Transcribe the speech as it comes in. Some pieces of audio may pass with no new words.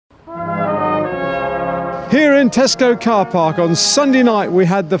Here in Tesco car park on Sunday night we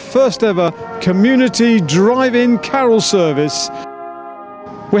had the first ever community drive-in carol service.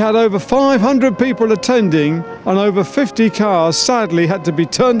 We had over 500 people attending and over 50 cars sadly had to be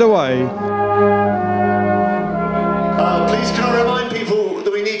turned away. Please can I remind people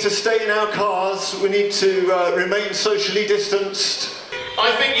that we need to stay in our cars, we need to remain socially distanced.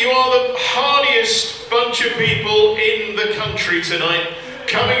 I think you are the hardiest bunch of people in the country tonight,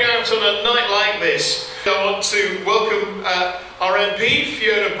 coming out on a night like this. I want to welcome our MP,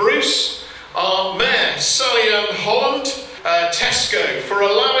 Fiona Bruce, our Mayor, Sally Ann Holland, Tesco, for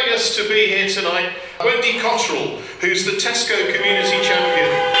allowing us to be here tonight, Wendy Cottrell, who's the Tesco Community Champion.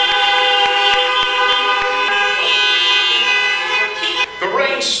 The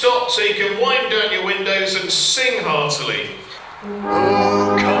rain stopped so you can wind down your windows and sing heartily.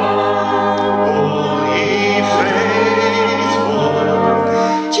 Oh, come, all ye faithful,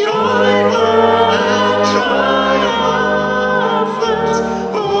 joyful and triumphant.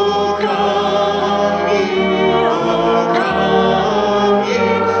 Oh, come ye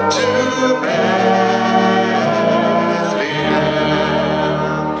to Bethlehem.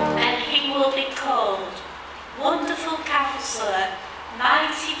 And he will be called Wonderful Counselor,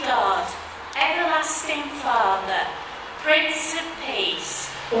 Mighty God, Everlasting Father, Prince of Peace.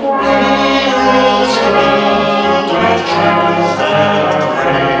 He rules around with truth and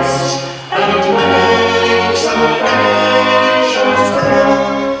grace, and makes the nations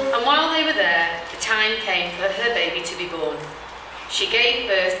prove. And while they were there, the time came for her baby to be born. She gave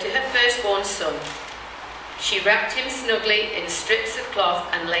birth to her firstborn son. She wrapped him snugly in strips of cloth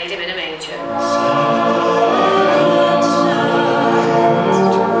and laid him in a manger.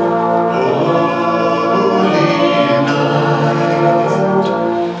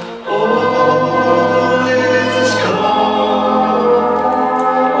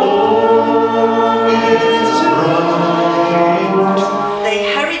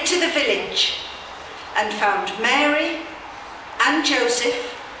 And found Mary and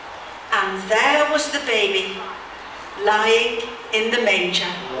Joseph, and there was the baby lying in the manger.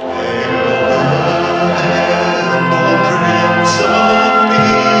 Prince of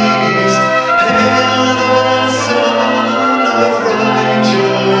Peace, hail the Son of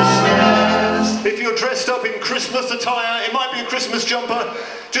Righteousness. If you're dressed up in Christmas attire, it might be a Christmas jumper,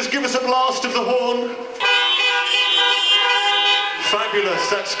 just give us a blast of the horn. Fabulous,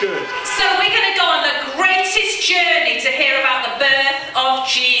 that's good. So we're going to go on the greatest journey to hear about the birth of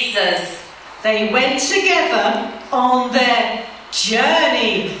Jesus. They went together on their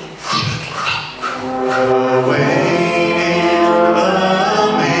journey. Away in a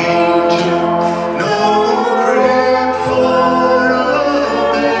manger, no crib for a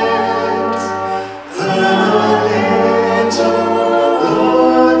bed. The little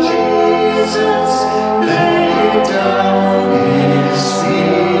Lord Jesus laid down his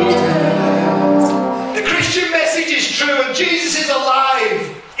feet. The Christian message is true and Jesus is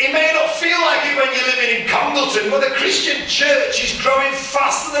alive. It may not feel like it when you're living in Congleton, but the Christian church is growing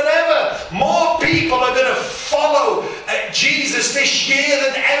faster than ever. More people are going to follow Jesus this year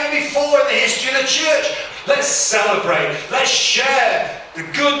than ever before in the history of the church. Let's celebrate. Let's share the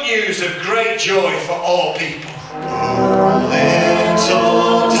good news of great joy for all people. Oh,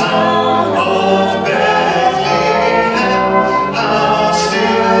 little town of Bethlehem, how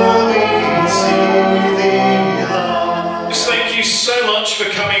still we see thee lie. Just thank you so much for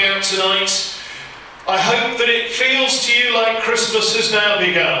coming out tonight. I hope that it feels to you like Christmas has now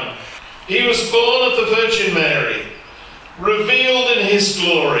begun. He was born of the Virgin Mary, revealed in his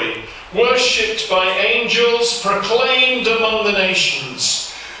glory, worshipped by angels, proclaimed among the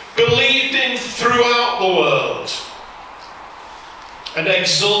nations, believed in throughout the world, and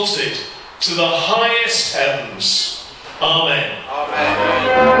exalted to the highest heavens. Amen.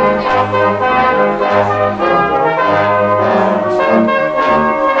 Amen.